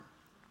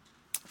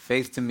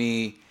Faith to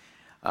me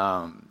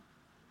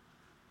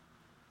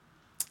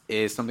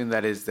is something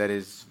that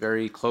is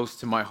very close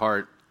to my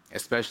heart,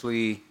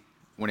 especially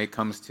when it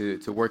comes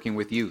to working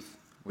with youth,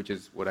 which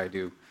is what I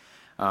do.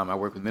 I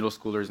work with middle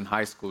schoolers and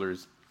high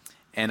schoolers,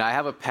 and I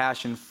have a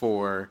passion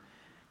for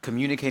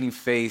communicating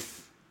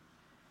faith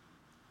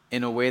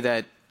in a way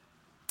that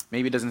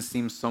maybe doesn't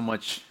seem so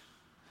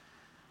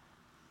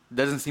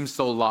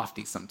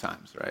lofty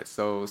sometimes, right?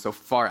 So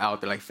far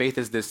out there. Like, faith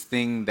is this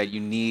thing that you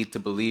need to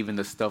believe in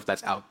the stuff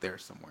that's out there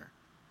somewhere,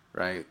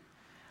 right?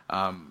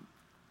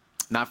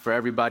 Not for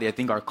everybody. I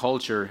think our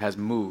culture has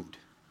moved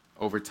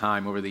over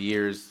time, over the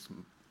years.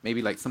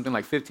 Maybe like something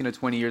like 15 to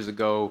 20 years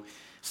ago,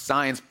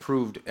 science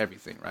proved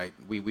everything, right?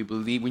 We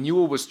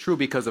knew it was true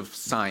because of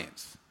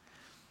science.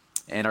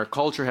 And our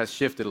culture has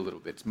shifted a little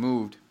bit. It's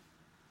moved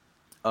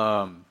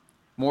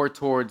more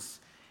towards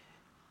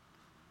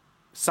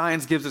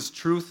science gives us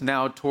truth,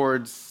 now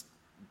towards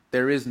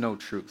there is no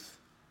truth,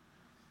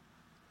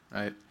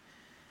 right?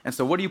 And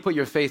so what do you put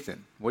your faith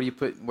in? Where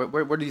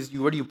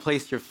do you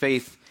place your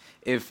faith?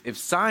 If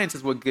science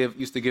is what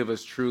used to give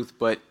us truth,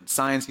 but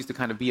science used to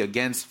kind of be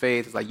against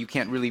faith, it's like you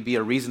can't really be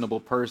a reasonable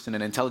person,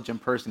 an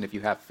intelligent person if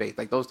you have faith.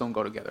 Like, those don't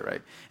go together,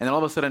 right? And then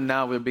all of a sudden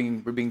now we're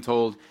being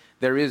told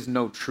there is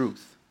no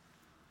truth.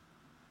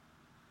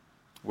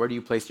 Where do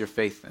you place your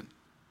faith in?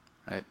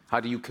 Right? How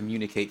do you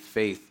communicate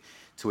faith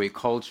to a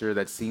culture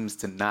that seems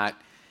to not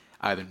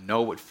either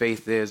know what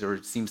faith is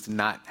or seems to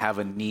not have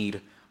a need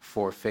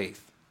for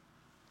faith?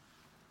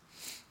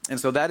 And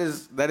so that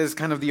is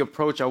kind of the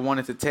approach I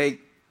wanted to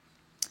take.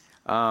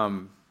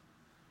 I'm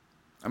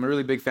a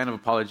really big fan of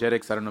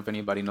apologetics. I don't know if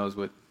anybody knows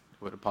what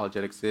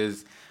apologetics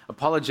is.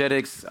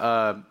 Apologetics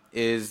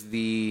is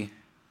the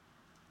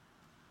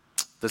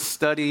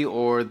study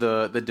or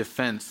the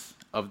defense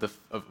of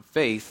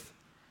faith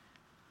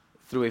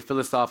through a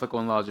philosophical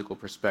and logical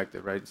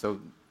perspective, right? So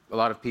a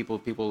lot of people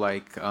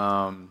like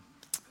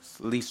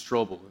Lee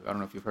Strobel. I don't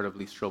know if you've heard of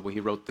Lee Strobel. He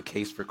wrote The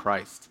Case for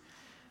Christ.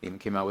 He even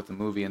came out with a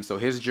movie. And so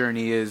his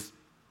journey is,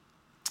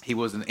 he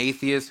was an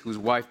atheist whose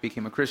wife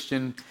became a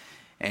Christian,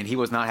 and he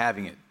was not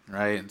having it,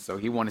 right? And so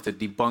he wanted to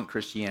debunk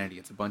Christianity.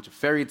 It's a bunch of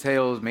fairy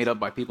tales made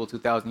up by people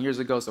 2,000 years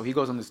ago. So he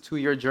goes on this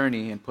 2-year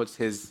journey and puts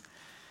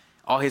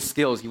all his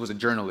skills. He was a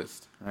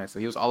journalist, right? So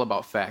he was all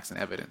about facts and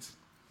evidence.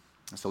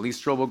 And so Lee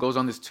Strobel goes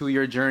on this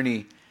 2-year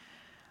journey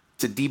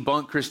to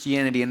debunk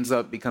Christianity, ends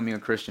up becoming a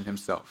Christian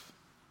himself,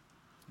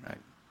 right?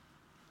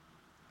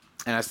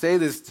 And I say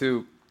this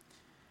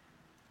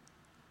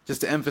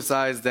just to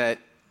emphasize that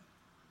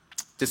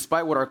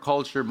despite what our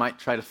culture might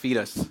try to feed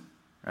us,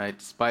 right?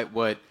 Despite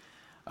what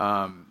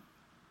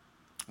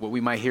we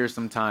might hear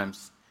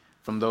sometimes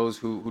from those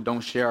who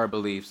don't share our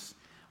beliefs,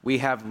 we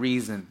have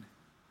reason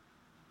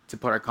to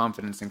put our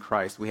confidence in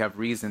Christ. We have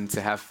reason to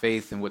have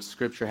faith in what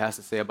Scripture has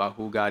to say about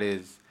who God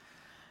is.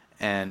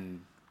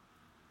 And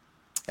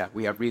yeah,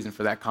 we have reason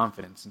for that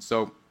confidence. And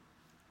so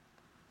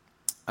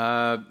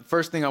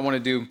first thing I want to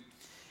do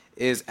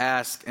is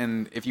ask,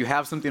 and if you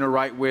have something to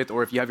write with,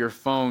 or if you have your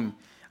phone,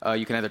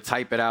 you can either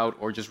type it out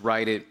or just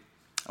write it.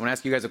 I want to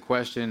ask you guys a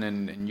question,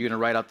 and you're going to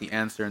write out the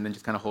answer and then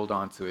just kind of hold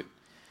on to it.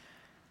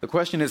 The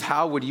question is,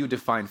 how would you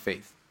define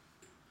faith?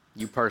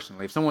 You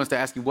personally. If someone was to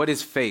ask you, what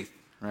is faith?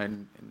 Right?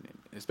 And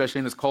especially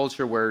in this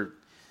culture where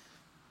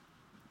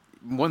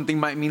one thing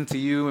might mean to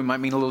you, it might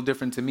mean a little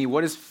different to me.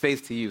 What is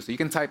faith to you? So you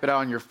can type it out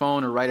on your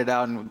phone or write it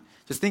out, and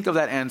just think of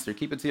that answer.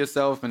 Keep it to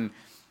yourself and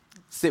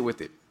sit with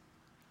it.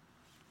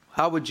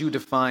 How would you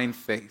define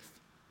faith?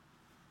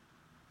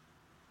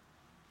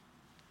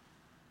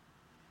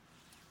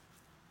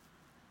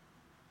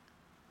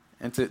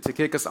 And to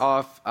kick us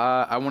off,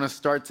 I want to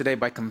start today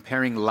by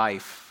comparing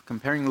life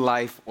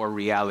or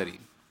reality.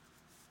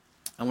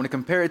 I want to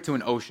compare it to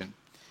an ocean,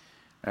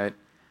 right?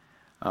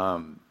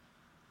 An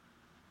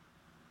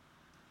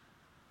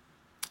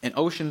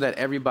ocean that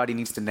everybody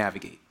needs to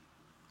navigate.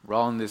 We're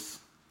all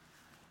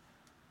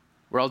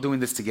doing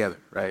this together,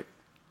 right?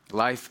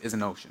 Life is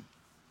an ocean.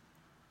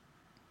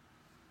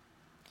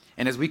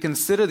 And as we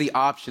consider the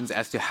options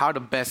as to how to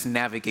best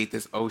navigate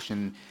this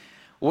ocean,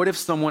 what if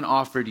someone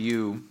offered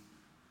you,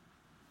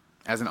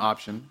 as an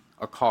option,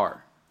 a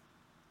car?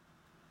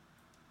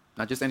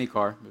 Not just any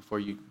car, before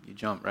you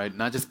jump, right?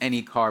 Not just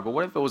any car, but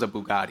what if it was a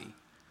Bugatti,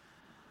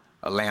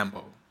 a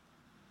Lambo?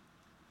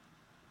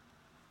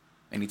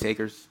 Any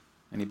takers?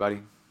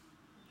 Anybody?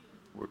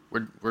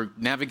 We're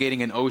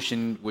navigating an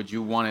ocean. Would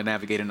you want to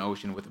navigate an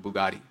ocean with a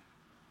Bugatti?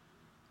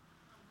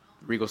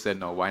 Rigo said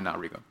no. Why not,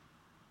 Rigo?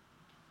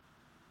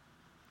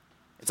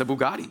 It's a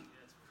Bugatti.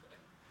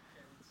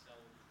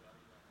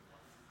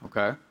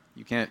 Okay.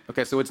 You can't.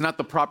 Okay, so it's not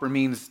the proper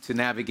means to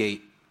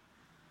navigate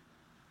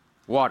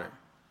water.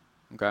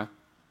 Okay?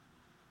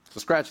 So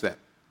scratch that.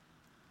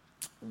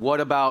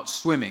 What about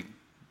swimming?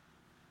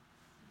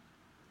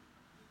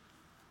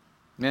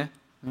 Yeah?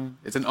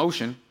 It's an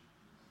ocean.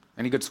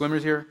 Any good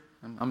swimmers here?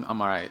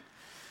 I'm all right.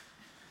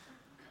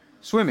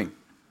 Swimming.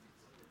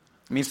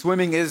 I mean,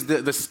 swimming is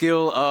the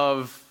skill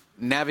of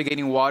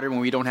navigating water when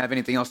we don't have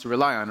anything else to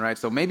rely on, right?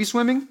 So maybe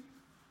swimming?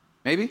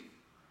 Maybe?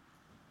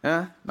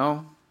 Yeah?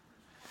 No?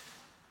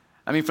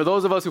 I mean, for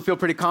those of us who feel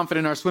pretty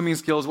confident in our swimming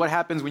skills, what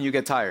happens when you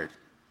get tired?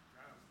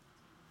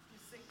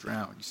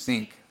 Drown. You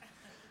sink.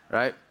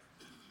 Right?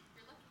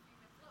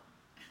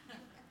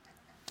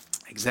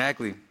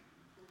 Exactly.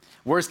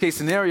 Worst case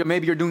scenario,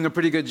 maybe you're doing a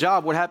pretty good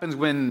job. What happens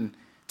when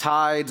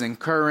tides and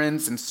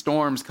currents and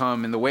storms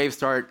come and the waves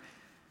start?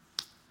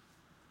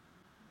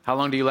 How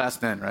long do you last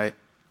then, right?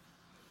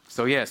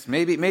 So yes,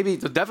 maybe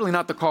definitely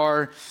not the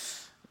car.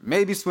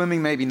 Maybe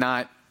swimming, maybe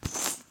not.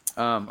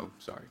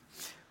 Sorry.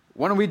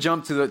 Why don't we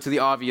jump to the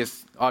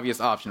obvious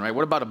option, right?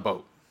 What about a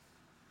boat?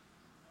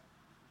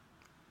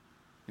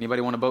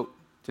 Anybody want a boat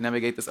to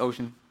navigate this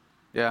ocean?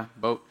 Yeah,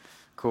 boat.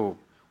 Cool.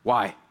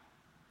 Why?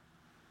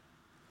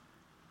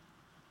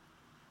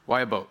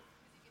 Why a boat?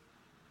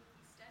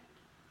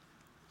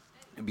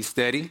 It'd be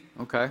steady.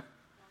 Okay.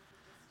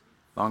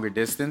 Longer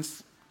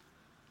distance.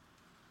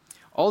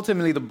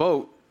 Ultimately, the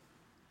boat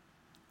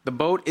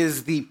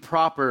is the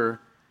proper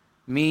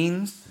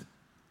means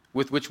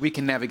with which we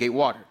can navigate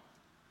water.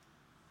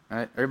 All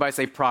right? Everybody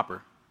say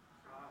proper.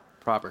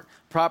 Proper.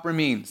 Proper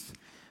means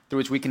through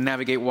which we can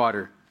navigate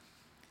water.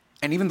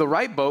 And even the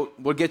right boat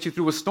will get you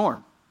through a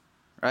storm,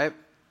 right?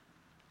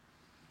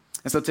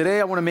 And so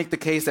today I want to make the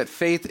case that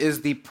faith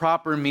is the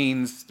proper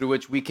means through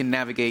which we can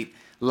navigate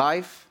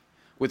life,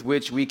 with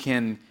which we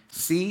can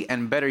see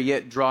and better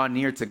yet draw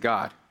near to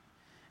God,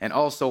 and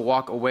also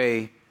walk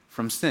away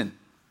from sin.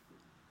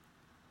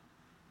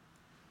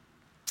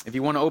 If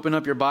you want to open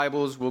up your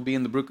Bibles, we'll be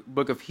in the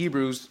book of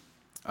Hebrews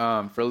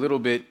for a little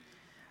bit.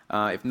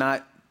 If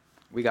not,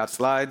 we got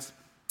slides.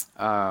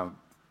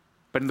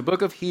 But in the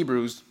book of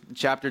Hebrews,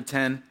 chapter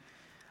 10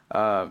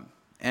 and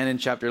in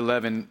chapter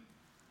 11,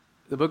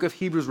 the book of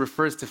Hebrews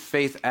refers to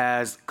faith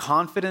as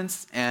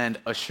confidence and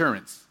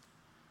assurance.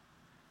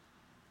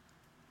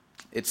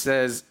 It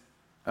says,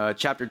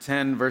 chapter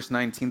 10, verse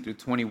 19 through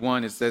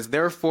 21, it says,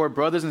 "Therefore,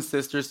 brothers and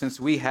sisters, since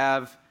we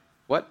have,"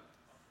 what?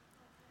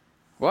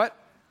 What?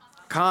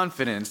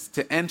 Confidence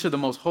to enter the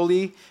most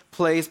holy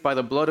place by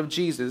the blood of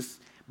Jesus,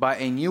 by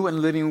a new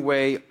and living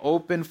way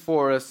opened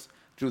for us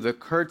through the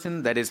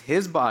curtain that is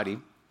his body.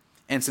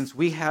 And since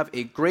we have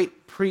a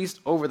great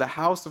priest over the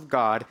house of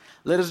God,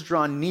 let us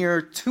draw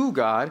near to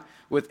God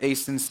with a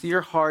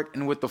sincere heart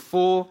and with the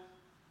full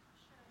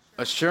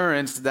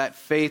assurance that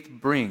faith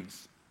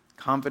brings.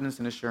 Confidence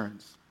and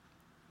assurance.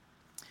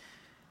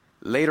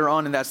 Later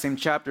on in that same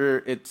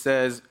chapter, it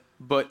says,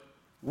 "But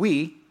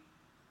we,"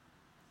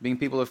 being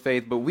people of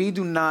faith, "but we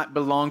do not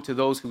belong to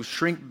those who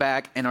shrink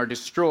back and are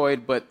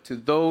destroyed, but to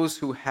those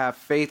who have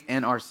faith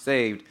and are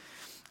saved."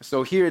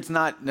 So here it's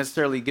not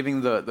necessarily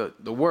giving the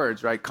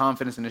words, right?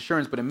 Confidence and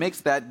assurance, but it makes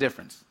that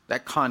difference,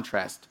 that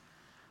contrast.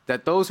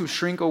 That those who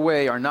shrink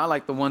away are not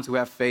like the ones who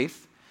have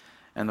faith,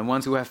 and the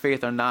ones who have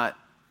faith they're not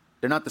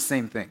the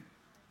same thing.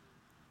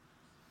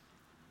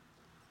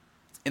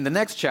 In the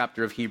next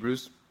chapter of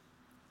Hebrews,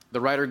 the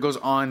writer goes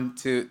on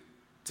to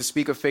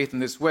speak of faith in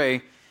this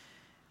way.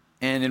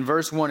 And in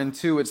verse 1 and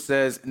 2, it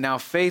says, "Now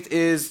faith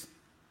is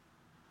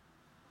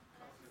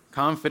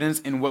confidence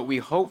in what we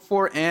hope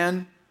for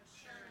and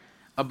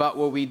about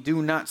what we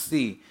do not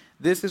see.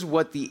 This is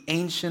what the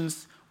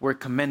ancients were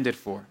commended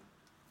for."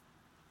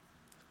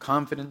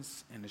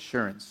 Confidence and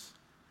assurance.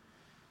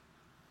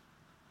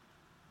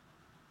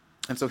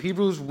 And so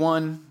Hebrews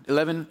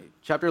 11,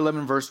 chapter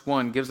 11, verse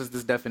 1 gives us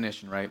this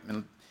definition, right?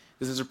 And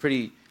this is a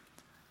pretty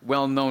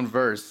well-known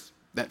verse,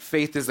 that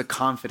faith is the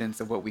confidence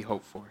of what we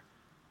hope for.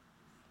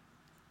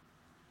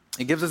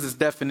 It gives us this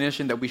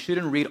definition that we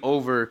shouldn't read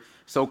over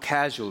so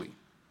casually.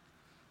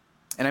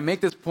 And I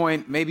make this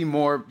point maybe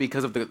more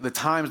because of the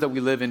times that we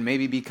live in,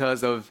 maybe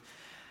because of,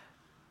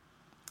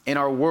 in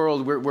our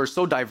world, we're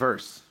so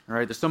diverse,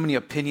 right? There's so many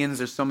opinions,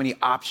 there's so many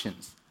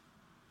options.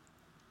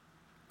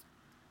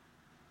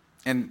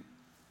 And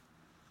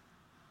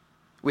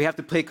we have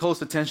to pay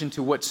close attention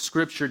to what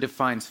Scripture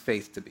defines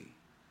faith to be.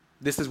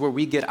 This is where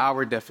we get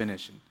our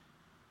definition,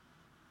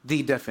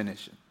 the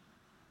definition.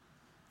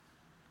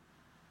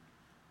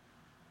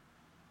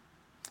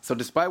 So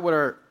despite what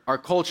our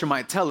culture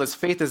might tell us,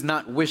 faith is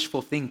not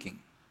wishful thinking.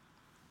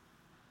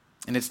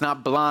 And it's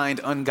not blind,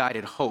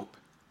 unguided hope.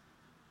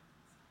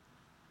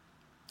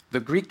 The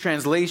Greek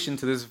translation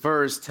to this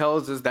verse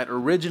tells us that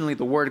originally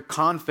the word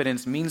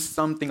confidence means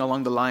something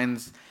along the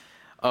lines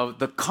of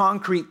the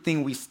concrete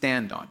thing we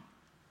stand on.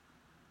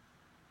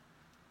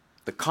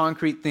 The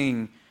concrete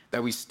thing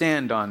that we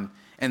stand on.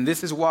 And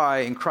this is why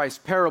in Christ's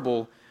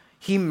parable,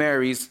 he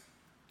marries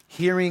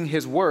hearing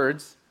his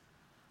words.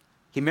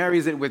 He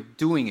marries it with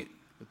doing it,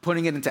 with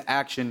putting it into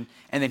action,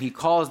 and then he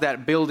calls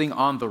that building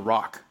on the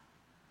rock.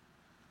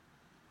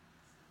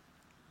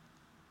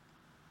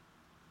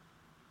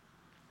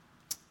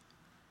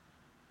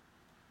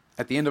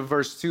 At the end of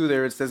verse 2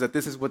 there, it says that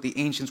this is what the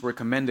ancients were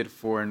commended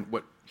for, and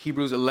what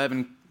Hebrews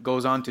 11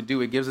 goes on to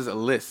do, it gives us a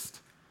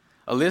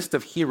list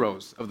of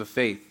heroes of the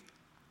faith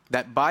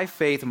that by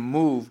faith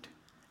moved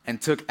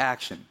and took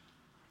action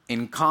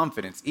in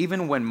confidence,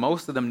 even when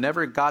most of them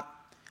never got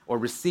or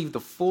received the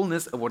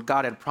fullness of what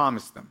God had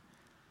promised them.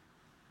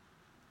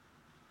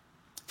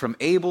 From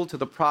Abel to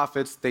the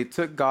prophets, they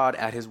took God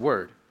at his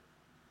word.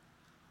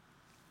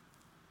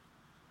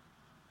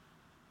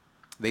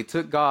 They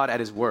took God at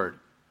his word.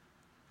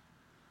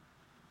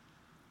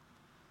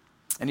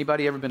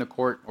 Anybody ever been to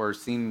court or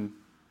seen,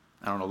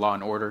 I don't know, Law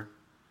and Order?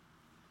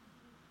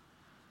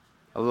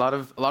 A lot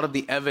of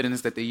the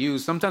evidence that they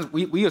use, sometimes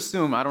we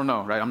assume, I don't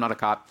know, right? I'm not a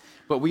cop,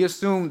 but we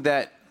assume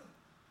that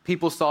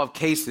people solve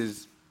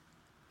cases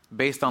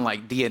based on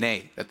like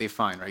DNA that they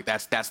find, right?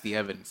 That's the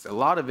evidence. A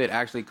lot of it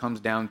actually comes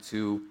down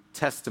to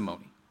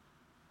testimony,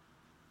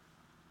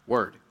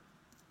 word.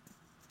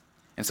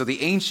 And so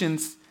the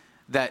ancients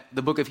that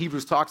the book of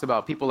Hebrews talks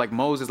about, people like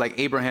Moses, like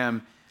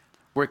Abraham,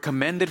 were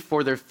commended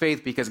for their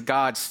faith because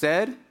God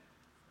said,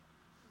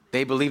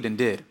 they believed and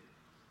did,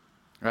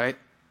 right?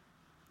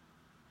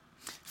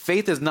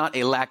 Faith is not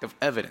a lack of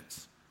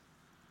evidence,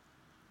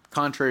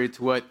 contrary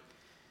to what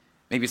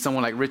maybe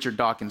someone like Richard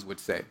Dawkins would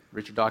say.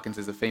 Richard Dawkins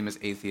is a famous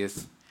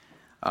atheist.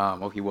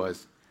 Well, he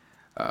was.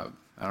 I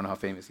don't know how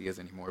famous he is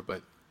anymore,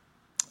 but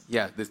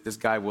yeah, this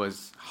guy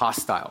was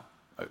hostile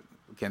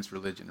against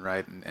religion,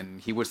 right? And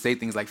he would say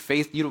things like,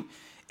 faith,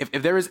 if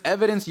there is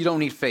evidence, you don't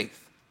need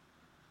faith.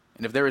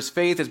 And if there is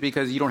faith, it's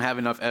because you don't have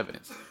enough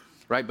evidence,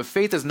 right? But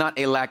faith is not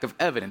a lack of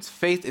evidence.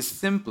 Faith is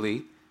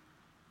simply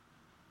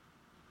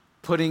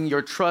putting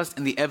your trust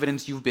in the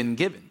evidence you've been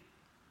given.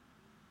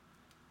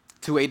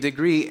 To a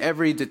degree,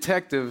 every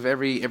detective,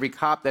 every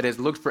cop that has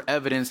looked for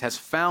evidence has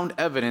found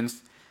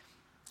evidence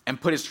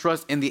and put his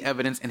trust in the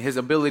evidence and his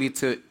ability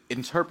to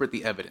interpret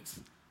the evidence.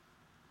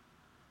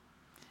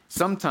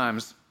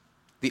 Sometimes,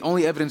 the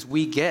only evidence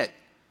we get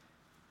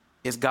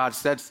is God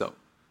said so.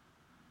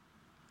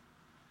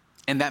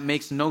 And that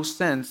makes no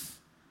sense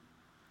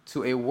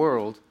to a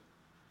world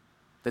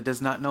that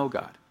does not know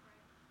God.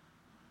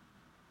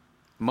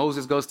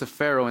 Moses goes to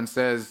Pharaoh and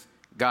says,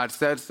 God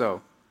said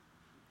so.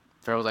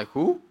 Pharaoh's like,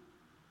 who?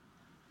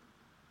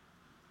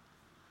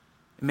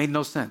 It made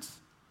no sense.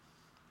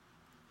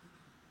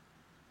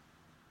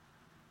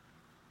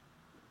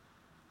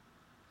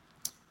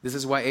 This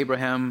is why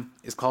Abraham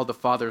is called the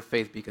father of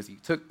faith, because he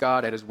took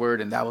God at his word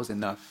and that was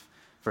enough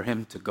for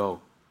him to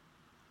go.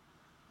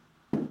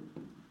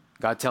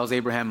 God tells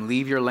Abraham,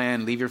 leave your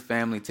land, leave your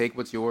family, take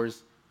what's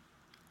yours.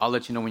 I'll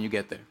let you know when you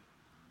get there.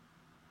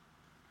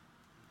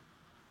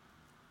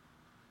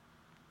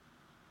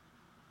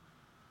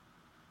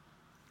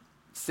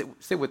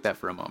 Sit with that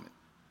for a moment.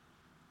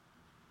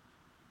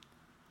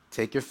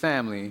 Take your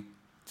family,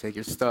 take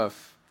your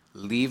stuff,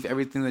 leave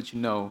everything that you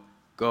know,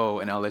 go,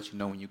 and I'll let you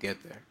know when you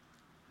get there.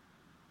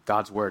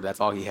 God's word, that's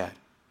all he had.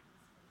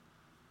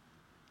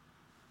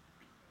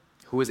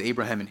 Who is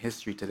Abraham in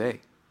history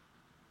today?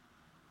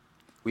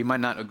 We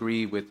might not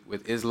agree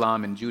with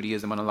Islam and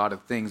Judaism on a lot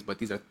of things, but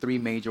these are three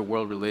major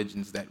world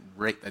religions that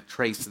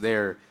trace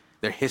their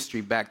history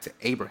back to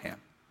Abraham.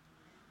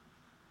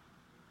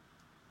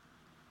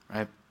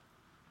 Right?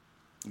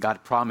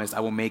 God promised, I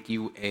will make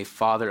you a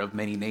father of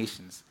many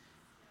nations.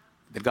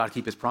 Did God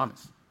keep his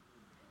promise?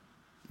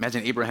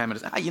 Imagine Abraham and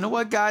says, you know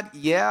what, God?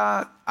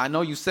 Yeah, I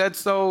know you said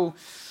so.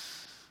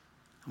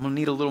 I'm going to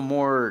need a little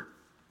more.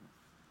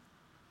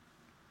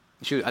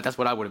 Shoot, that's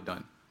what I would have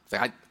done. It's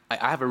like,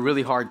 I have a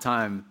really hard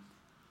time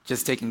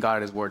just taking God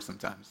at his word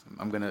sometimes.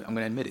 I'm gonna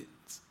admit it.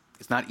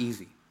 It's not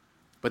easy.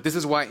 But this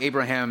is why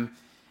Abraham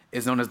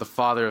is known as the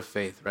father of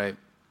faith, right?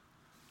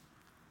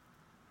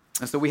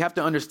 And so we have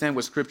to understand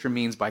what Scripture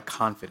means by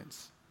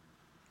confidence.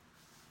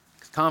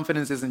 Because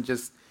confidence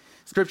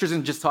Scripture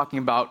isn't just talking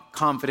about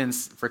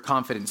confidence for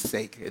confidence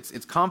sake.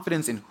 It's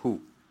confidence in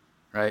who,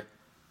 right?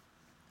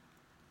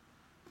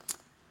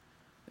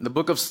 In the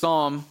book of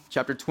Psalm,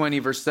 chapter 20,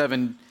 verse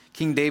 7,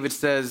 King David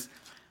says,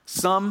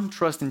 some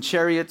trust in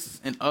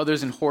chariots and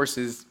others in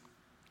horses,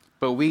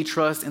 but we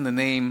trust in the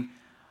name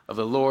of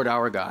the Lord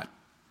our God.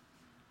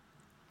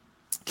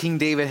 King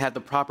David had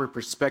the proper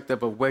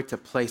perspective of where to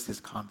place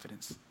his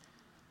confidence.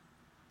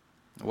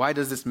 Why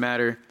does this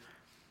matter?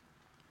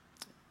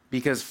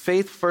 Because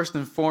faith, first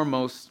and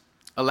foremost,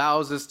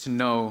 allows us to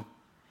know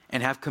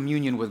and have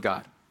communion with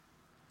God.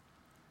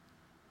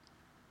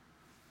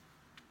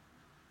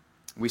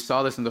 We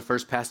saw this in the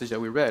first passage that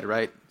we read,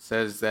 right? It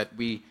says that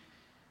we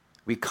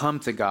come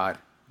to God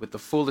with the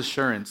full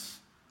assurance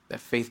that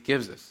faith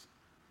gives us.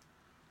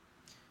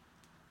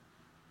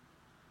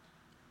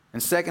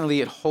 And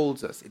secondly, it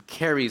holds us, it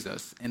carries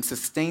us, and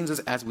sustains us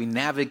as we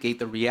navigate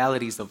the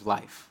realities of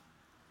life.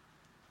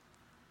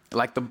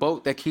 Like the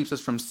boat that keeps us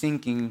from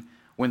sinking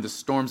when the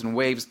storms and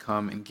waves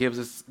come and gives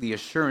us the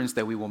assurance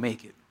that we will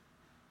make it.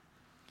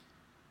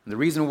 And the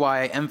reason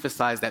why I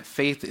emphasize that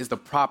faith is the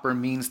proper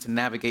means to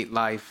navigate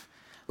life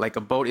like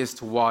a boat is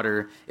to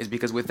water is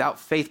because without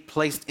faith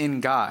placed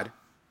in God,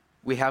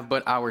 we have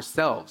but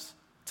ourselves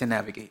to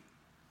navigate.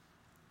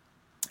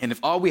 And if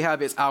all we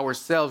have is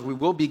ourselves, we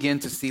will begin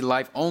to see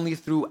life only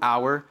through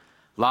our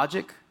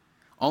logic,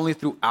 only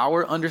through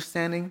our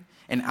understanding,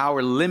 and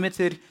our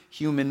limited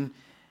human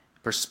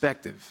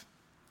perspective.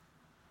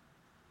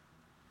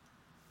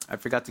 I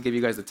forgot to give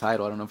you guys the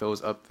title. I don't know if it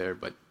was up there,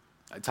 but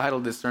I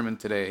titled this sermon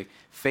today,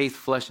 Faith,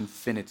 Flesh, and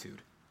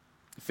Finitude.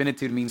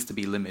 Finitude means to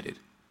be limited.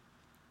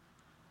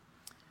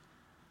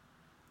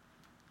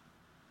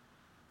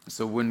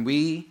 So when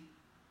we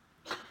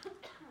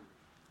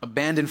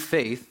abandon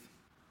faith,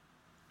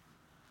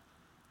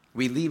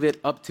 we leave it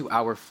up to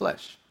our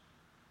flesh.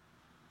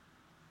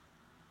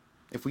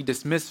 If we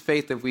dismiss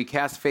faith, if we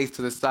cast faith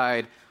to the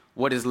side,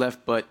 what is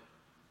left but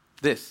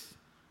this,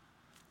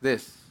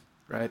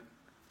 right?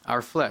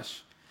 Our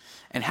flesh.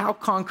 And how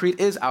concrete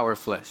is our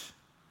flesh?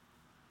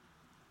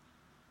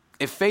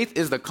 If faith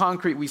is the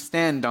concrete we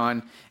stand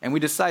on, and we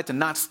decide to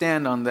not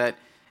stand on that,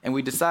 and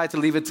we decide to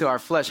leave it to our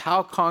flesh,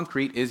 how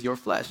concrete is your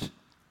flesh?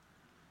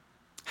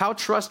 How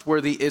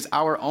trustworthy is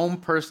our own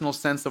personal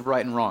sense of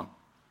right and wrong?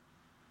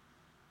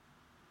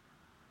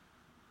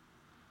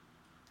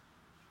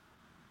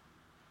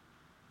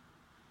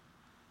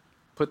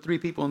 Put 3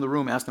 people in the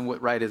room, ask them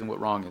what right is and what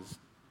wrong is.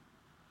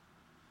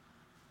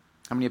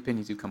 How many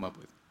opinions you come up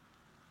with?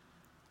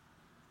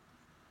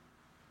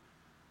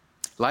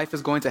 Life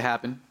is going to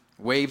happen.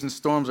 Waves and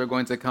storms are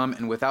going to come,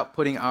 and without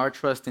putting our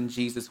trust in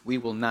Jesus, we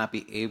will not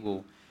be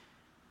able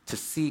to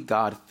see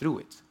God through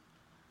it.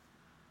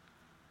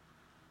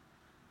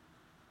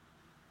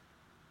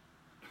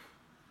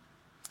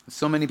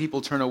 So many people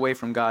turn away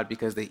from God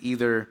because they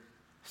either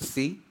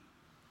see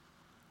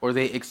or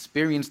they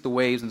experience the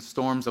waves and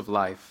storms of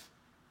life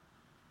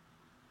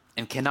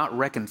and cannot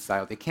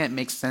reconcile. They can't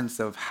make sense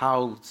of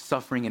how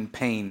suffering and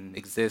pain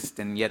exist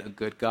and yet a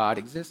good God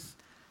exists.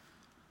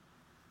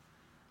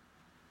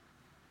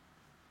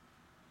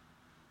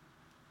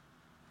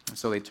 And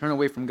so they turn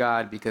away from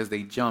God because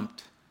they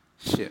jumped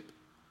ship.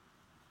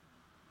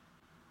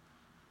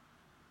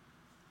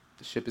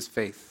 The ship is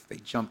faith. They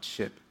jumped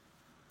ship.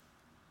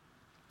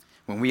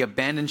 When we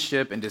abandon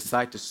ship and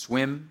decide to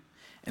swim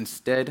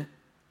instead,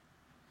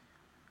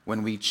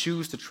 when we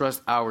choose to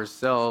trust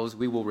ourselves,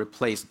 we will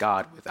replace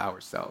God with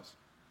ourselves.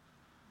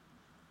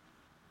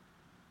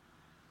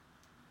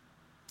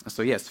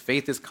 So yes,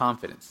 faith is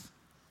confidence.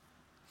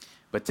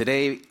 But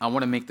today, I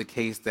want to make the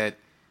case that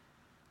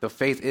the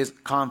faith is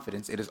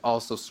confidence. It is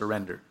also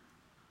surrender.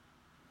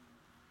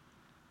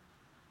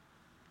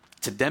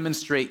 To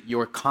demonstrate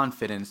your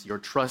confidence, your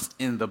trust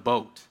in the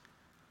boat,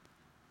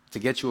 to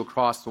get you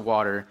across the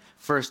water,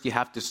 first you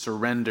have to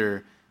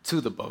surrender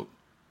to the boat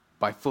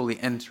by fully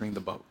entering the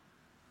boat.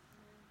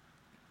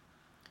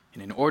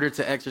 And in order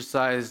to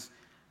exercise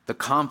the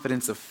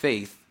confidence of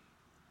faith,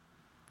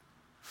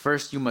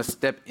 first you must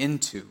step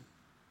into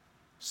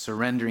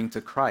surrendering to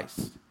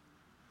Christ.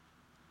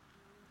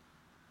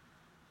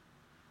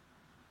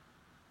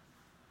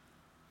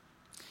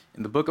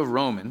 In the book of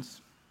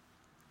Romans,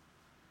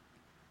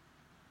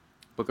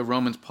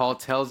 Paul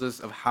tells us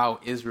of how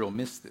Israel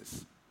missed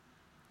this.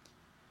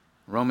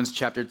 Romans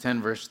chapter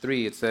 10, verse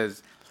 3, it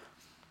says,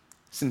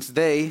 "Since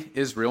they,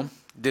 Israel,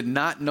 did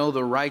not know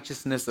the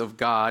righteousness of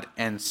God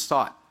and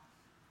sought."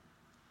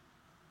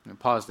 And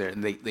pause there.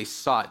 And they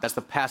sought. That's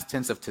the past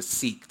tense of to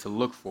seek, to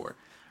look for.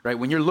 Right?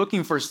 When you're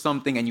looking for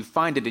something and you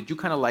find it, did you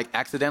kind of like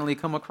accidentally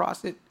come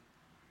across it?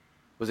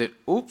 Was it,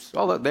 oops,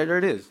 oh, look, there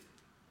it is.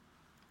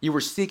 You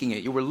were seeking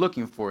it. You were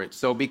looking for it.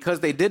 So because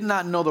they did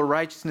not know the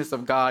righteousness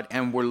of God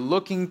and were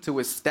looking to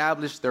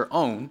establish their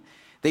own,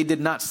 they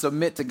did not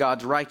submit to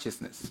God's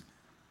righteousness.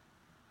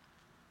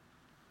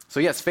 So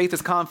yes, faith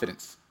is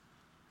confidence.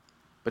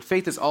 But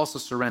faith is also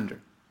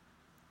surrender.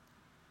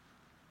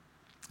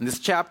 In this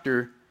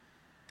chapter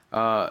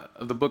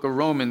of the book of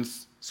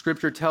Romans,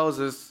 Scripture tells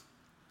us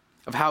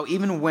of how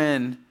even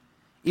when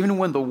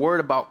the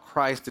word about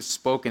Christ is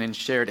spoken and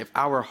shared, if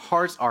our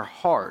hearts are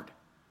hard,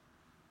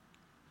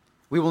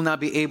 we will not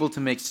be able to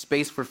make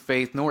space for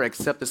faith nor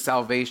accept the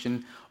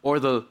salvation or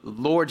the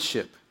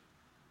lordship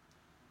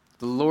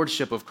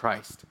of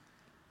Christ.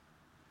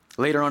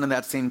 Later on in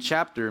that same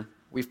chapter,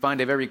 we find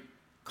a very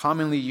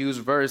commonly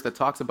used verse that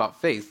talks about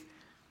faith.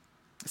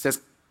 It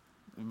says,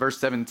 verse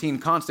 17,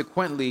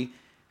 "Consequently,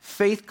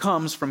 faith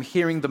comes from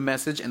hearing the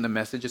message, and the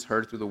message is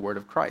heard through the word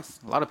of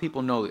Christ." A lot of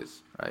people know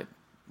this, right?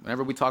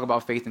 Whenever we talk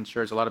about faith in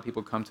church, a lot of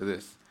people come to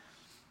this.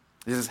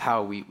 This is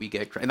how we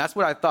get Christ. And that's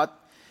what I thought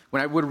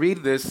when I would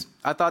read this.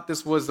 I thought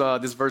this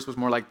verse was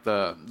more like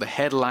the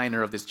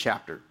headliner of this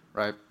chapter,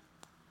 right?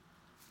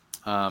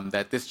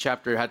 That this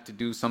chapter had to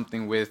do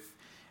something with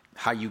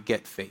how you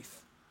get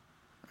faith,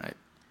 right?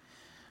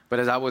 But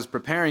as I was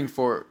preparing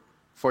for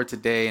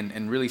today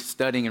and really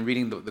studying and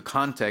reading the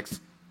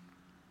context,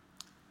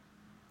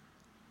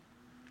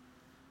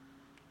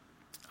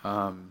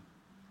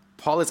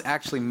 Paul is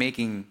actually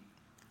making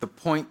the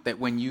point that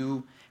when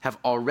you have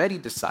already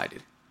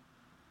decided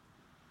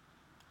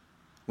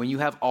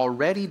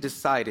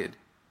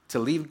to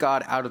leave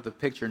God out of the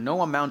picture,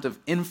 no amount of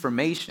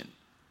information,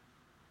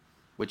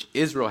 which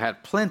Israel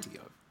had plenty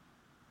of,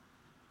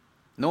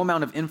 no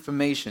amount of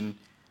information,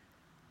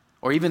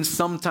 or even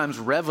sometimes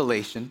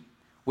revelation,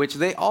 which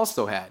they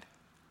also had.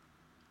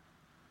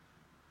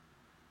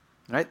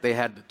 Right? They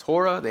had the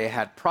Torah, they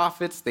had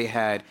prophets, they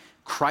had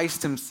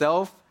Christ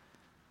himself,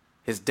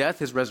 his death,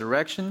 his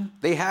resurrection.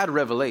 They had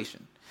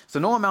revelation. So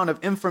no amount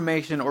of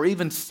information or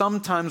even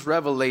sometimes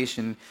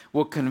revelation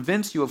will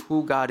convince you of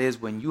who God is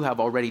when you have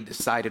already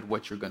decided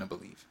what you're going to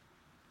believe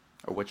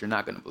or what you're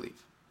not going to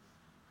believe.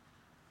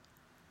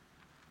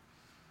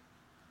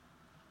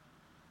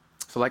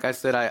 So like I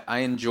said, I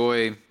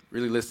enjoy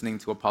really listening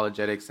to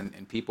apologetics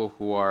and people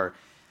who are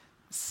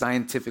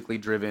scientifically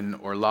driven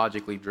or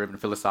logically driven,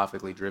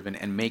 philosophically driven,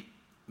 and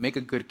make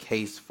a good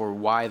case for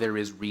why there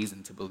is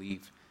reason to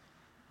believe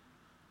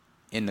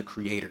in the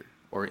Creator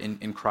or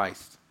in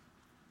Christ.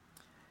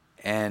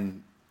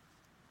 And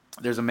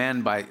there's a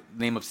man by the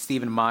name of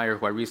Stephen Meyer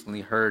who I recently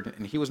heard,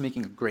 and he was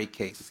making a great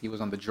case. He was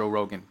on the Joe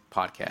Rogan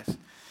podcast.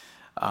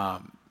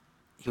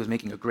 He was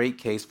making a great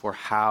case for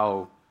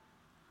how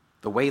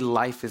the way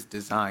life is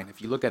designed.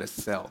 If you look at a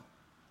cell,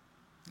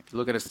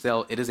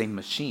 it is a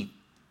machine.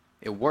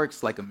 It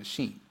works like a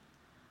machine,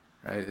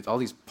 right? It's all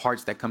these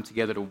parts that come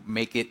together to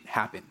make it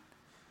happen,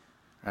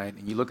 right?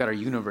 And you look at our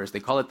universe, they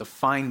call it the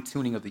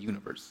fine-tuning of the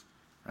universe,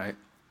 right?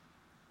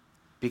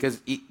 Because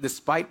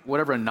despite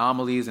whatever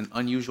anomalies and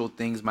unusual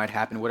things might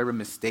happen, whatever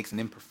mistakes and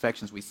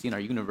imperfections we see in our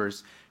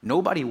universe,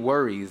 nobody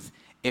worries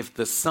if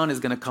the sun is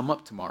going to come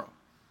up tomorrow.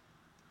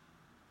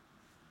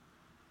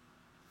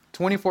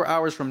 24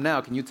 hours from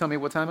now, can you tell me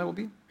what time it will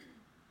be?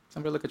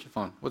 Somebody look at your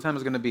phone. What time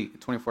is it going to be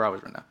 24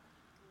 hours from now?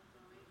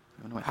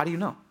 How do you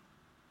know?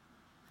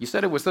 You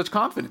said it with such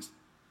confidence.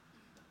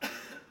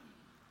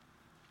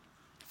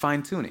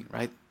 Fine-tuning,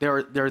 right?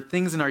 There are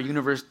things in our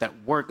universe that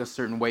work a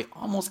certain way,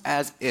 almost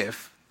as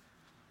if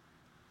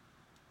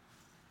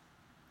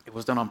it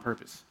was done on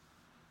purpose.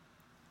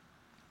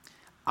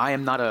 I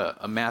am not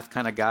a math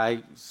kind of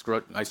guy.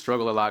 I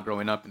struggled a lot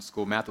growing up in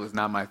school. Math was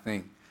not my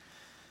thing.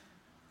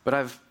 But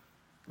I've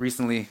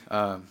recently,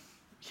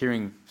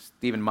 hearing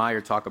Stephen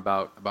Meyer talk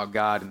about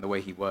God and the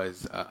way he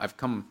was, I've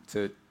come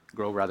to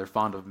grow rather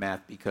fond of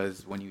math,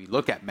 because when you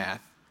look at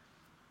math,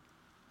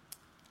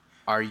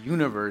 our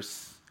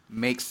universe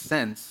makes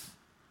sense,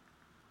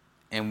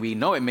 and we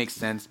know it makes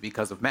sense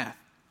because of math.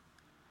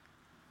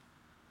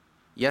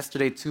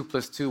 Yesterday, 2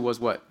 plus 2 was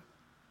what?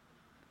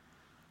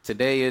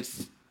 Today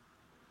it's,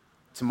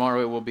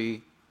 tomorrow it will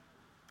be.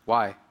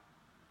 Why?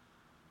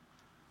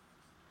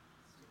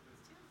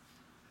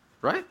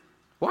 Right?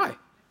 Why?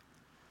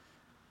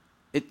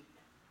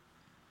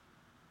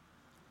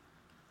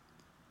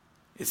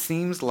 It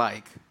seems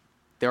like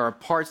there are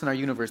parts in our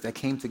universe that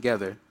came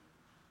together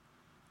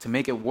to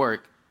make it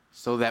work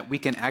so that we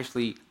can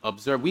actually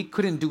observe. We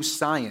couldn't do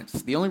science.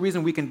 The only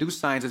reason we can do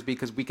science is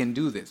because we can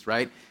do this,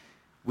 right?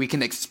 We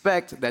can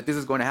expect that this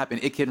is going to happen.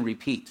 It can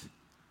repeat.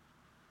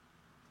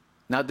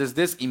 Now, does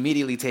this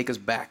immediately take us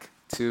back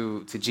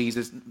to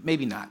Jesus?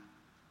 Maybe not.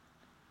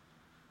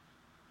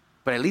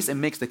 But at least it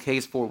makes the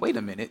case for, wait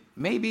a minute,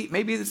 maybe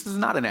this is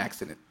not an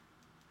accident.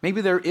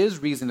 Maybe there is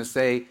reason to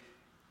say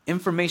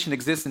information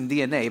exists in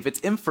DNA. If it's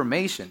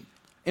information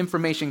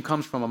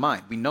comes from a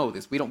mind. We know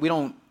this. We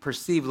don't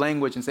perceive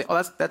language and say,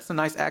 oh, that's a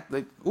nice act.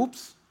 Like,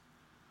 oops.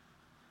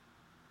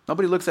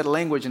 Nobody looks at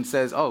language and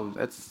says, oh,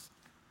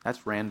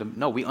 that's random.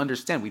 No, we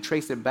understand. We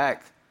trace it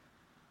back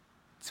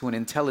to an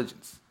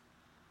intelligence.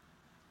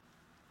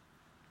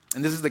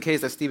 And this is the case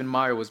that Stephen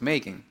Meyer was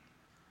making.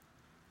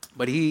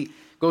 But he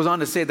goes on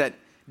to say that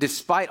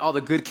despite all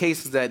the good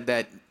cases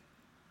that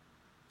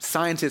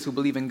scientists who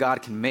believe in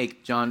God can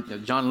make,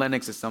 John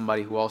Lennox is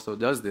somebody who also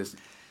does this,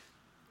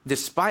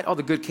 despite all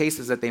the good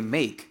cases that they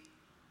make,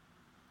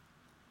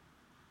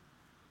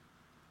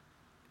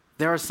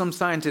 there are some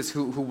scientists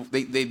who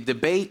they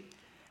debate,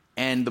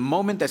 and the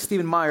moment that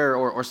Stephen Meyer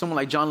or someone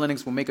like John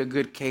Lennox will make a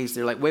good case,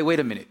 they're like, wait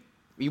a minute,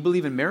 you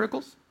believe in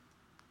miracles?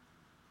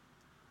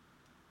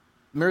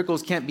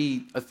 Miracles can't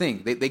be a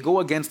thing. They go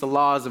against the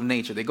laws of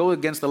nature. They go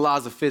against the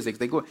laws of physics.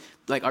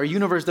 Our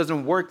universe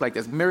doesn't work like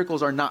this.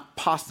 Miracles are not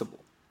possible.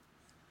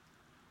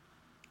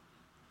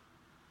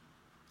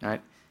 All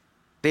right?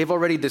 They've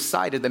already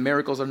decided that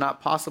miracles are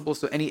not possible,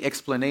 so any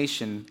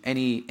explanation,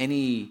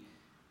 any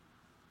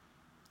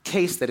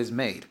case that is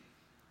made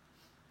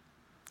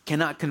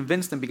cannot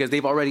convince them, because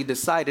they've already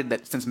decided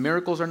that since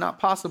miracles are not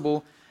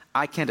possible,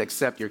 I can't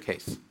accept your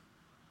case.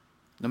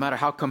 No matter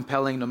how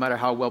compelling, no matter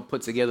how well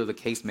put together the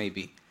case may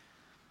be,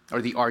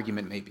 or the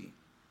argument may be.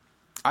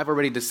 I've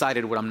already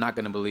decided what I'm not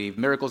going to believe.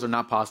 Miracles are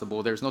not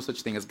possible. There's no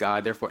such thing as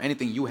God. Therefore,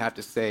 anything you have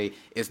to say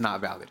is not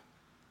valid.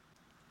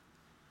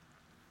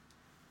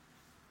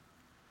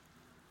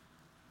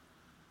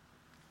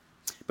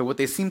 But what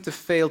they seem to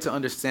fail to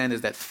understand is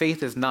that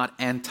faith is not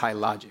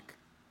anti-logic.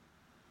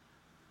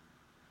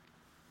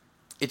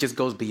 It just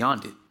goes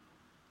beyond it.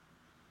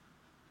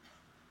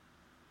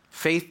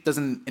 Faith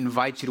doesn't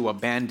invite you to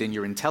abandon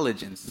your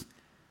intelligence.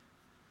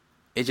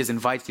 It just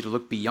invites you to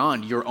look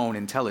beyond your own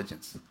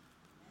intelligence.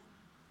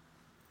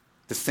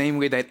 The same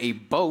way that a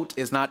boat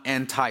is not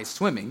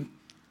anti-swimming,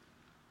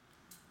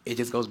 it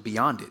just goes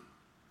beyond it.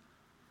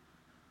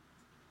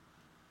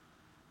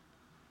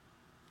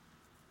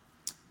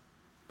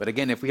 But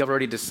again, if we have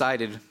already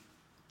decided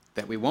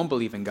that we won't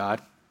believe in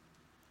God,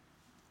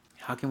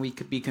 how can we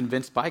be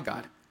convinced by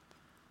God?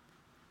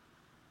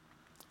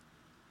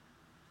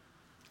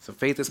 So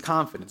faith is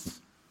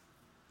confidence.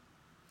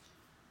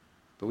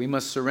 But we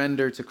must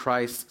surrender to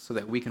Christ so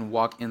that we can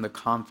walk in the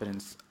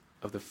confidence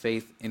of the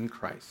faith in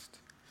Christ.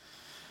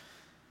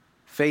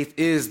 Faith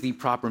is the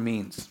proper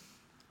means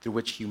through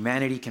which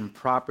humanity can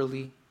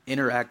properly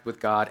interact with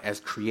God as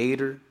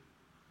Creator,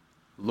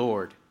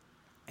 Lord,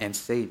 and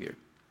Savior.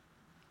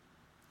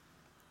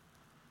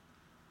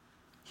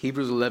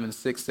 Hebrews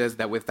 11:6 says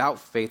that without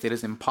faith it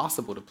is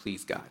impossible to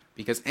please God,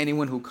 because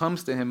anyone who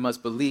comes to him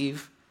must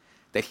believe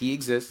that he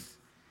exists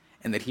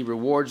and that he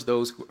rewards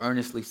those who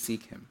earnestly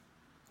seek him.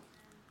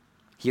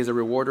 He is a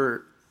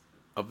rewarder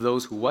of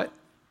those who what?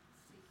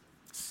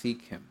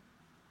 Seek him.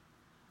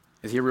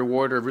 Is he a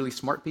rewarder of really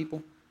smart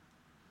people?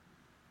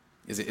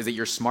 Is it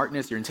your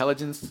smartness, your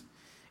intelligence?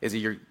 Is it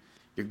your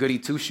goody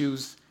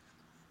two-shoes?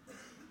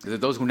 Is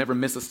it those who never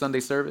miss a Sunday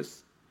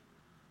service?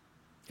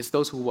 It's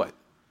those who what?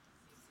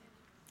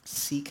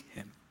 Seek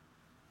him.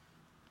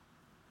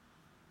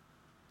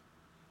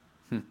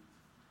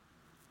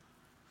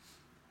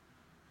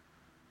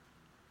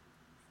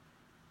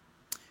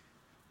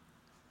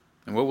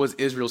 And what was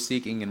Israel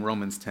seeking in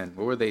Romans 10?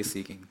 What were they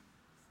seeking?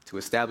 To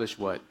establish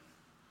what?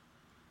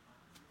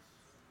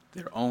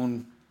 Their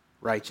own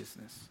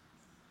righteousness.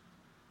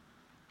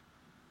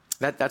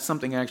 That's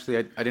something actually,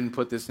 I didn't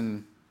put this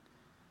in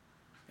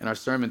our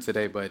sermon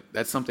today, but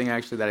that's something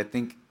actually that I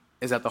think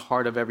is at the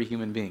heart of every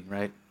human being,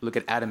 right? Look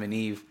at Adam and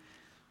Eve.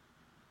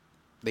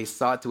 They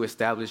sought to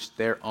establish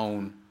their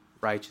own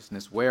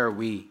righteousness. Where are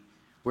we?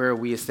 Where are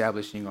we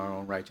establishing our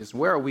own righteousness?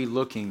 Where are we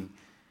looking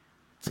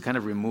to kind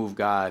of remove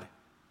God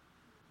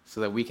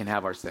so that we can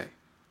have our say?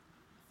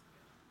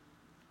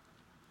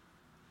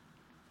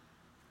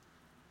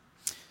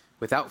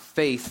 Without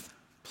faith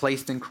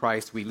placed in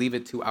Christ, we leave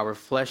it to our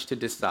flesh to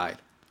decide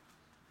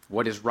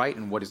what is right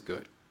and what is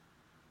good.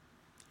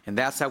 And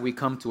that's how we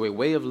come to a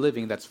way of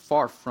living that's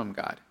far from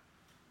God,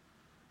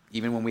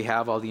 even when we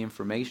have all the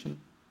information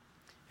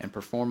and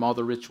perform all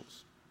the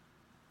rituals.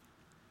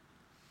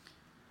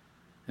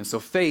 And so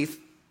faith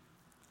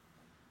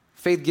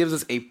gives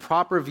us a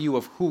proper view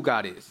of who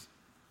God is.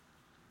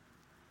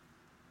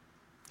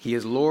 He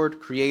is Lord,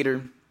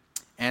 Creator,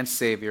 and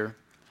Savior.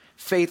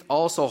 Faith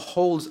also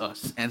holds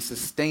us and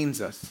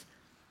sustains us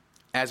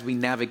as we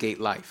navigate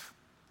life.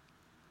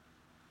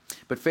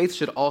 But faith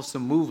should also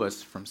move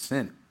us from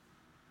sin.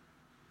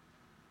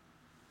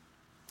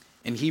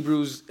 In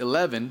Hebrews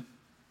 11,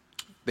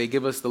 they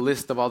give us the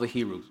list of all the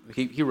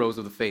heroes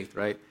of the faith,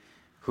 right?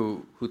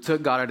 Who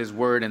took God at his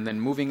word. And then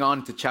moving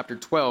on to chapter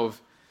 12,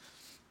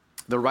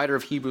 the writer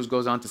of Hebrews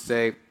goes on to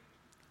say,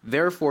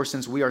 therefore,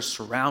 since we are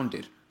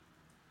surrounded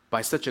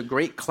by such a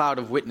great cloud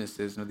of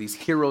witnesses, these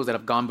heroes that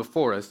have gone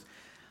before us,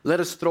 let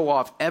us throw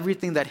off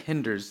everything that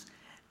hinders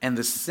and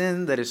the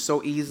sin that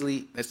so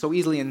easily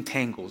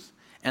entangles,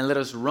 and let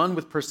us run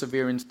with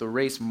perseverance the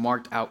race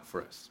marked out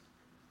for us.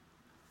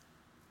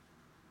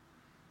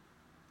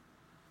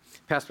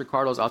 Pastor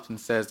Carlos often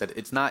says that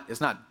it's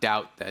not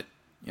doubt that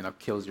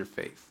kills your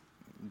faith.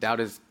 Doubt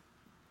is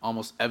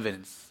almost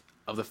evidence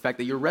of the fact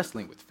that you're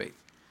wrestling with faith.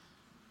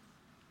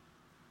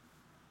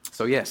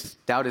 So yes,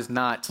 doubt is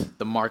not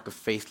the mark of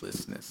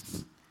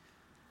faithlessness,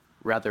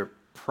 rather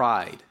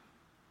pride,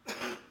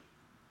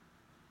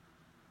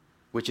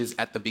 which is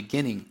at the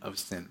beginning of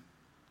sin.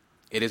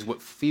 It is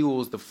what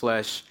fuels the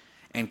flesh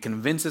and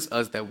convinces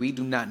us that we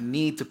do not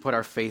need to put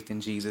our faith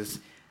in Jesus,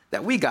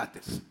 that we got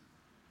this.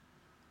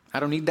 I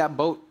don't need that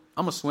boat.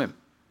 I'm going to swim.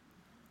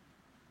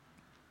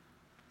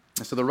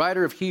 And so the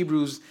writer of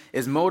Hebrews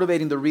is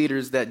motivating the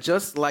readers that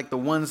just like the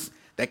ones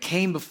that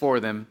came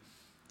before them,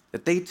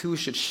 that they too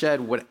should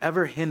shed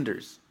whatever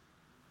hinders.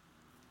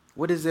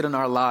 What is it in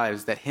our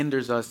lives that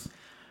hinders us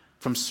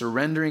from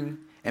surrendering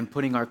and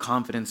putting our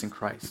confidence in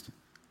Christ?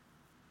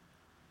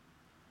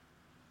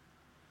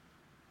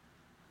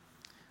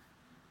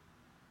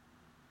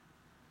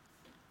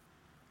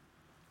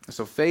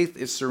 So faith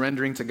is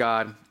surrendering to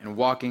God and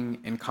walking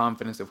in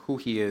confidence of who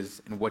he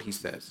is and what he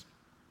says.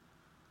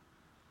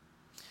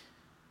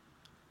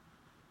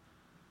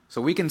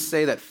 So we can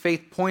say that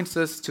faith points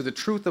us to the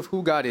truth of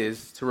who God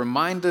is, to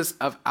remind us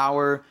of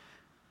our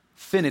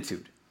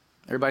finitude.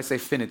 Everybody say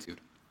finitude.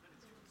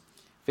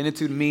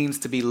 Finitude means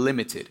to be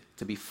limited,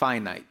 to be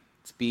finite,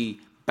 to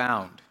be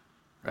bound,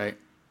 right?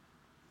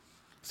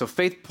 So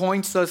faith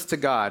points us to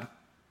God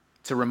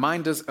to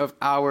remind us of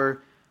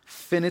our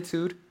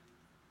finitude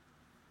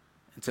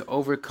and to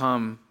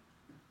overcome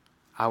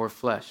our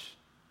flesh.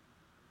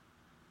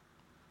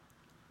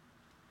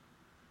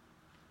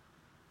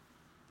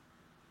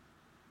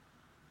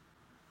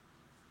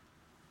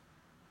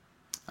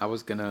 I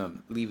was going to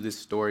leave this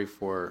story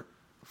for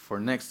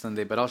next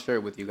Sunday, but I'll share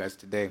it with you guys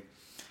today.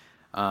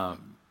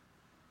 Some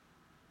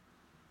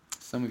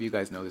of you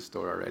guys know this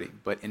story already,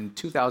 but in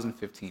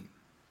 2015,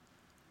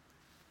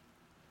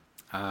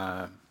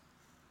 it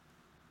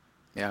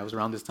was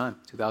around this time,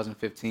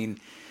 2015,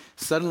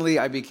 suddenly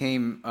I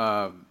became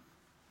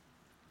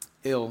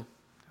ill.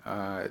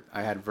 I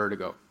had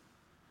vertigo.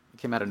 It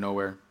came out of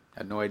nowhere.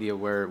 I had no idea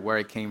where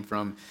it came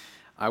from.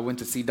 I went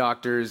to see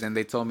doctors, and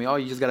they told me, "Oh,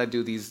 you just got to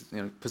do these.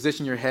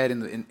 Position your head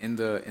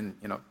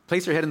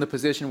place your head in the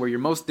position where you're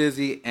most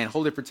dizzy, and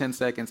hold it for 10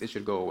 seconds. It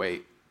should go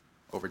away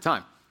over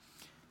time."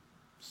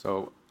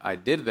 So I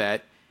did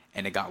that,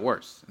 and it got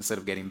worse instead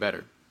of getting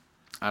better.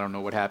 I don't know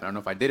what happened. I don't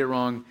know if I did it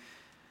wrong.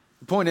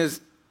 The point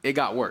is, it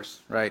got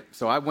worse, right?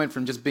 So I went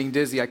from just being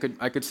dizzy. I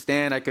could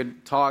stand, I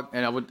could talk,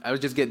 and I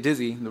would just get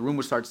dizzy. The room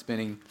would start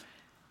spinning.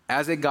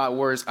 As it got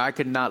worse, I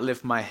could not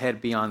lift my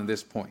head beyond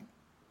this point.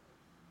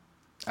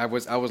 I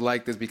was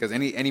like this because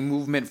any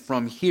movement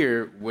from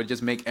here would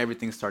just make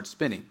everything start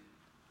spinning.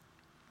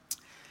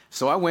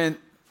 So I went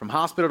from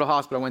hospital to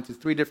hospital. I went to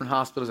 3 different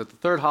hospitals. At the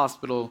 3rd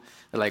hospital,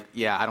 they're like,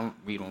 yeah,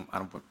 we're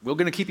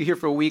going to keep you here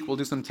for a week. We'll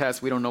do some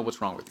tests. We don't know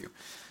what's wrong with you.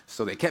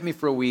 So they kept me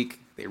for a week.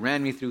 They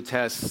ran me through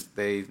tests.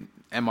 They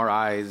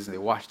MRIs. They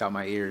washed out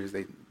my ears.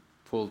 They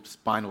pulled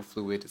spinal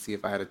fluid to see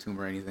if I had a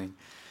tumor or anything.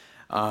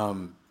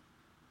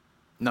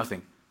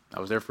 Nothing. I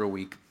was there for a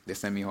week. They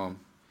sent me home.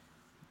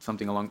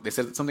 They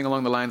said something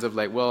along the lines of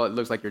like, well, it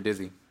looks like you're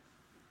dizzy.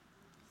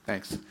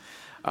 Thanks.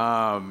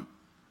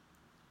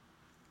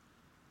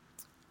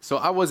 So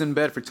I was in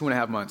bed for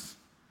 2.5 months.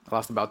 I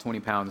lost about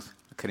 20 pounds.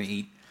 I couldn't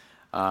eat.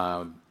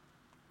 I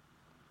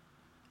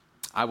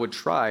would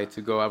try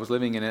to go. I was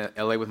living in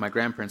LA with my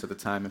grandparents at the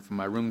time, and from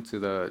my room to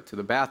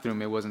the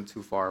bathroom, it wasn't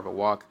too far of a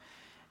walk.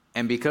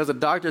 And because the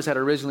doctors had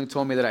originally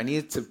told me that I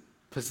needed to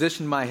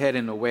position my head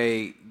in a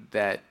way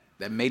that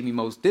made me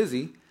most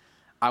dizzy,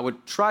 I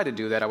would try to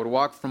do that. I would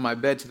walk from my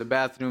bed to the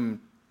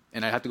bathroom,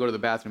 and I'd have to go to the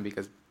bathroom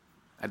because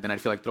then I'd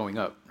feel like throwing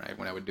up, right,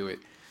 when I would do it.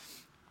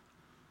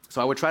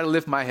 So I would try to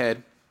lift my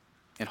head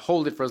and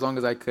hold it for as long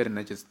as I could, and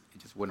it just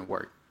wouldn't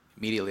work.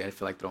 Immediately, I'd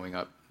feel like throwing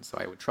up. So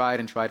I would try it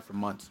and try it for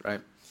months,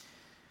 right?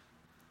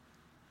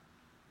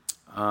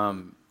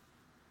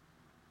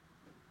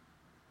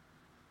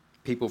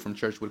 People from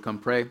church would come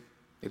pray.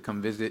 They'd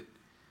come visit.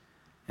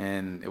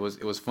 And it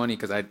was funny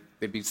because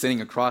they'd be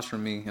sitting across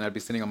from me, and I'd be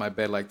sitting on my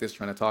bed like this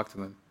trying to talk to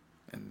them,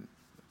 and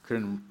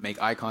couldn't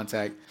make eye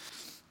contact.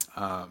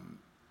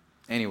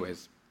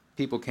 Anyways,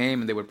 people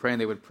came and they would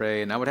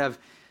pray, and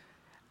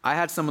I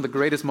had some of the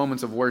greatest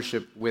moments of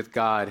worship with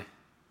God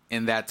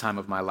in that time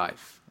of my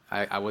life.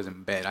 I was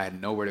in bed. I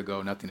had nowhere to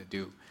go, nothing to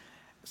do.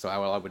 So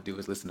all I would do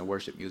was listen to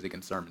worship music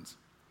and sermons.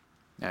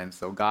 And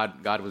so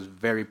God was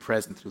very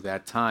present through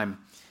that time.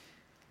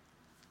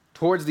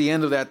 Towards the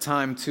end of that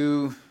time,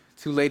 two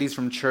ladies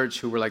from church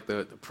who were like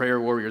the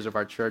prayer warriors of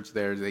our church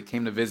there, they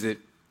came to visit.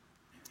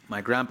 My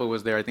grandpa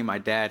was there. I think my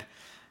dad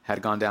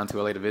had gone down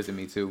to LA to visit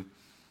me too.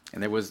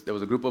 And there was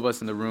a group of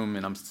us in the room,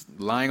 and I'm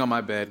lying on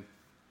my bed.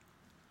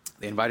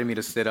 They invited me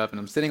to sit up, and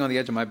I'm sitting on the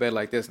edge of my bed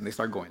like this, and they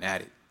start going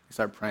at it. They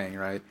start praying,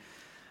 right?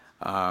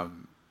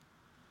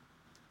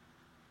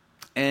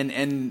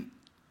 In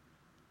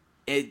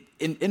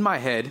my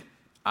head,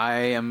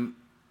 I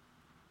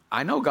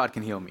know God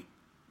can heal me.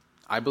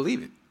 I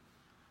believe it,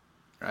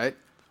 right?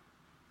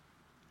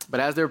 But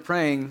as they're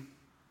praying,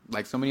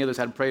 like so many others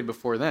had prayed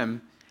before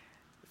them,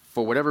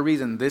 for whatever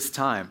reason, this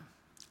time,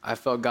 I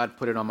felt God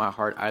put it on my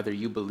heart, either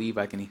you believe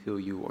I can heal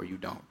you or you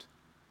don't.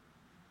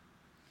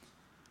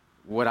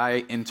 What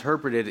I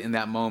interpreted in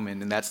that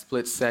moment, in that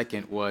split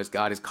second, was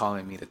God is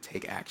calling me to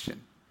take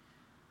action.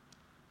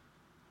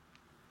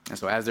 And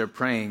so as they're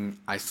praying,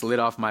 I slid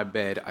off my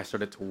bed, I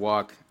started to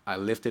walk, I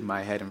lifted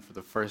my head, and for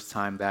the first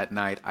time that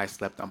night, I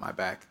slept on my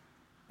back,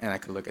 and I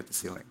could look at the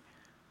ceiling.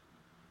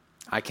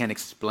 I can't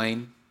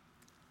explain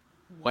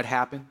what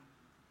happened.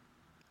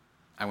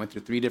 I went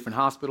through 3 different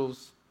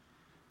hospitals,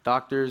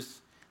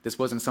 doctors. This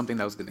wasn't something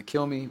that was going to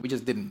kill me. We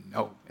just didn't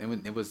know.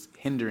 It was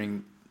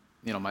hindering,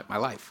 my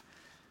life.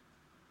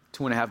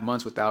 2.5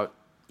 months without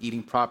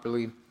eating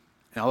properly,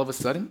 and all of a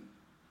sudden,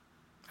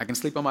 I can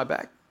sleep on my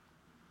back.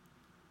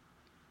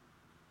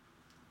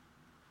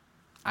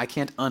 I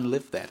can't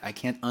unlift that. I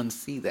can't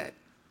unsee that.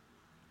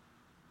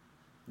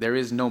 There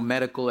is no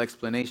medical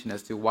explanation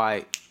as to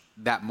why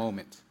that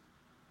moment,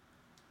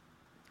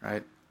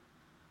 right?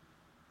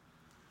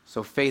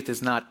 So faith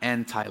is not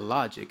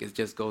anti-logic. It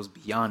just goes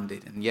beyond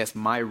it. And yes,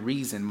 my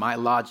reason, my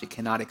logic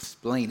cannot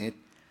explain it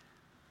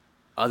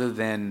other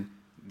than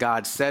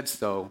God said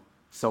so,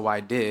 so I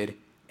did,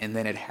 and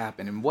then it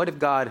happened. And what if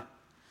God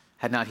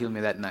had not healed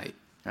me that night,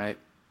 right?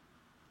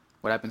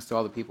 What happens to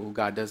all the people who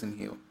God doesn't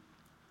heal?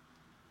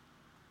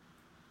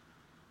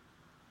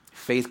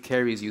 Faith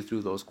carries you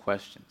through those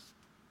questions.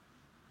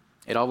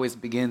 It always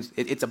begins,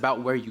 it's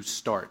about where you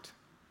start.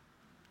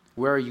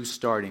 Where are you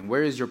starting?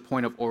 Where is your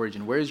point of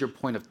origin? Where is your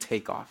point of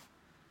takeoff?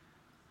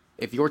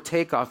 If your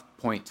takeoff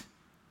point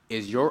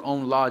is your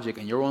own logic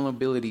and your own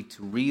ability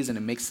to reason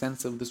and make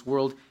sense of this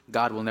world,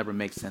 God will never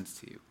make sense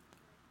to you.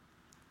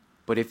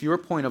 But if your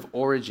point of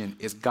origin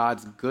is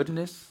God's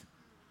goodness,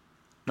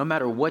 no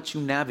matter what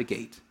you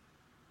navigate,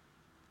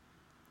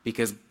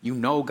 because you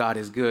know God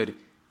is good,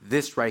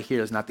 this right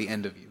here is not the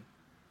end of you.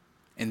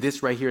 And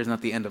this right here is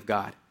not the end of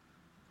God.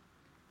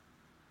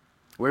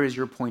 Where is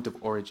your point of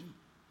origin?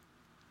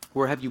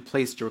 Where have you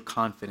placed your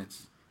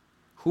confidence?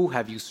 Who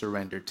have you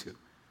surrendered to?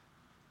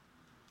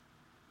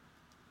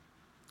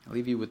 I'll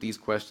leave you with these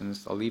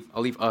questions. I'll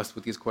leave us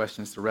with these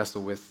questions to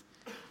wrestle with.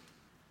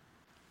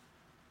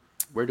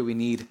 Where do we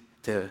need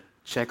to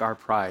check our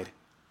pride?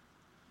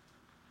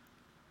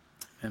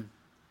 Amen.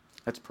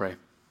 Let's pray.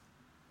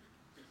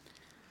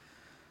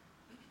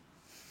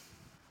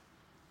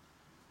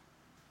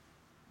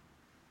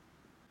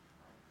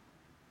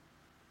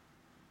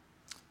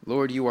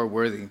 Lord, you are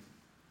worthy.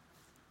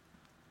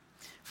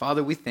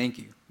 Father, we thank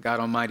you, God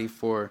Almighty,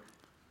 for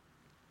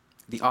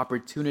the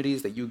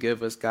opportunities that you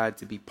give us, God,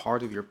 to be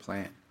part of your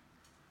plan.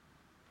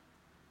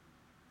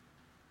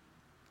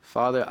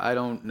 Father, I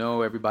don't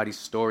know everybody's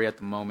story at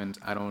the moment.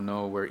 I don't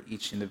know where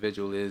each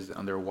individual is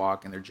on their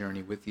walk and their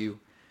journey with you.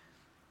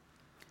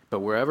 But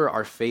wherever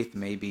our faith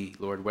may be,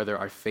 Lord, whether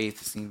our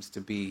faith seems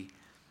to be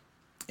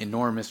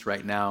enormous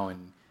right now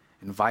and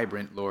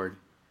vibrant, Lord,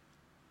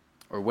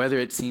 or whether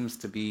it seems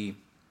to be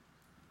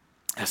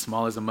as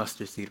small as a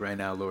mustard seed right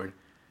now, Lord,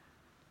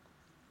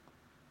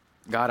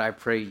 God, I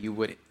pray you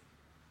would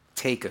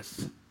take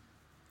us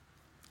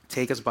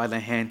by the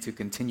hand to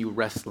continue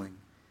wrestling,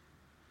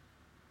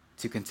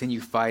 to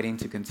continue fighting,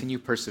 to continue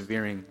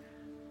persevering,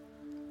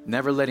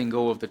 never letting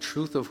go of the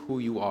truth of who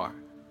you are.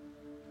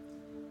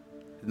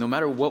 No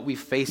matter what we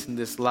face in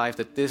this life,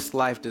 that this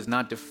life does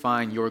not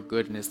define your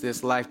goodness.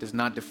 This life does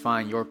not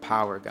define your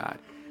power, God.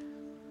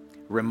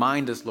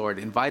 Remind us, Lord.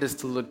 Invite us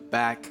to look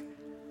back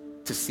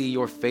to see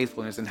your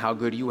faithfulness and how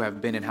good you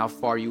have been and how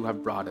far you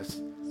have brought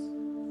us.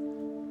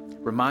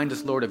 Remind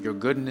us, Lord, of your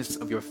goodness,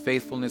 of your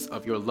faithfulness,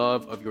 of your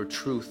love, of your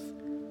truth.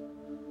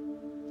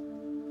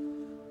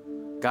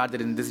 God,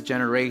 that in this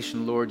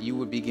generation, Lord, you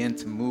would begin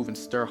to move and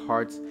stir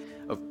hearts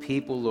of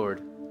people,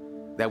 Lord,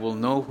 that will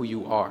know who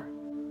you are,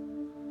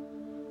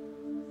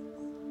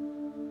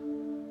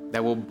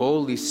 that will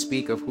boldly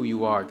speak of who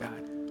you are, God.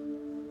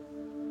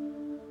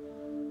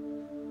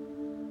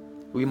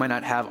 We might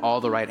not have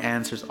all the right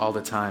answers all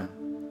the time,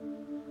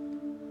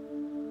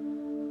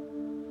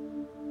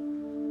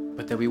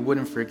 but that we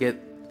wouldn't forget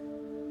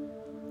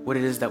what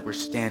it is that we're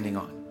standing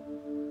on.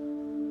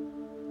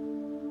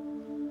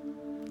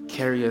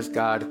 Carry us,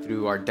 God,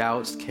 through our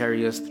doubts.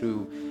 Carry us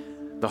through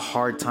the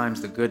hard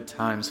times, the good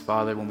times,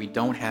 Father, when we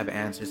don't have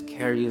answers.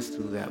 Carry us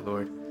through that,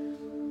 Lord.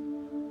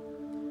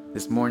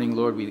 This morning,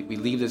 Lord, we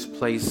leave this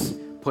place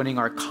putting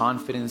our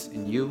confidence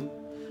in you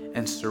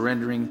and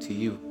surrendering to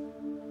you.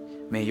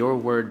 May your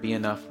word be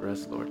enough for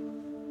us, Lord.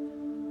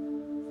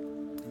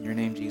 In your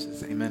name,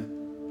 Jesus, amen.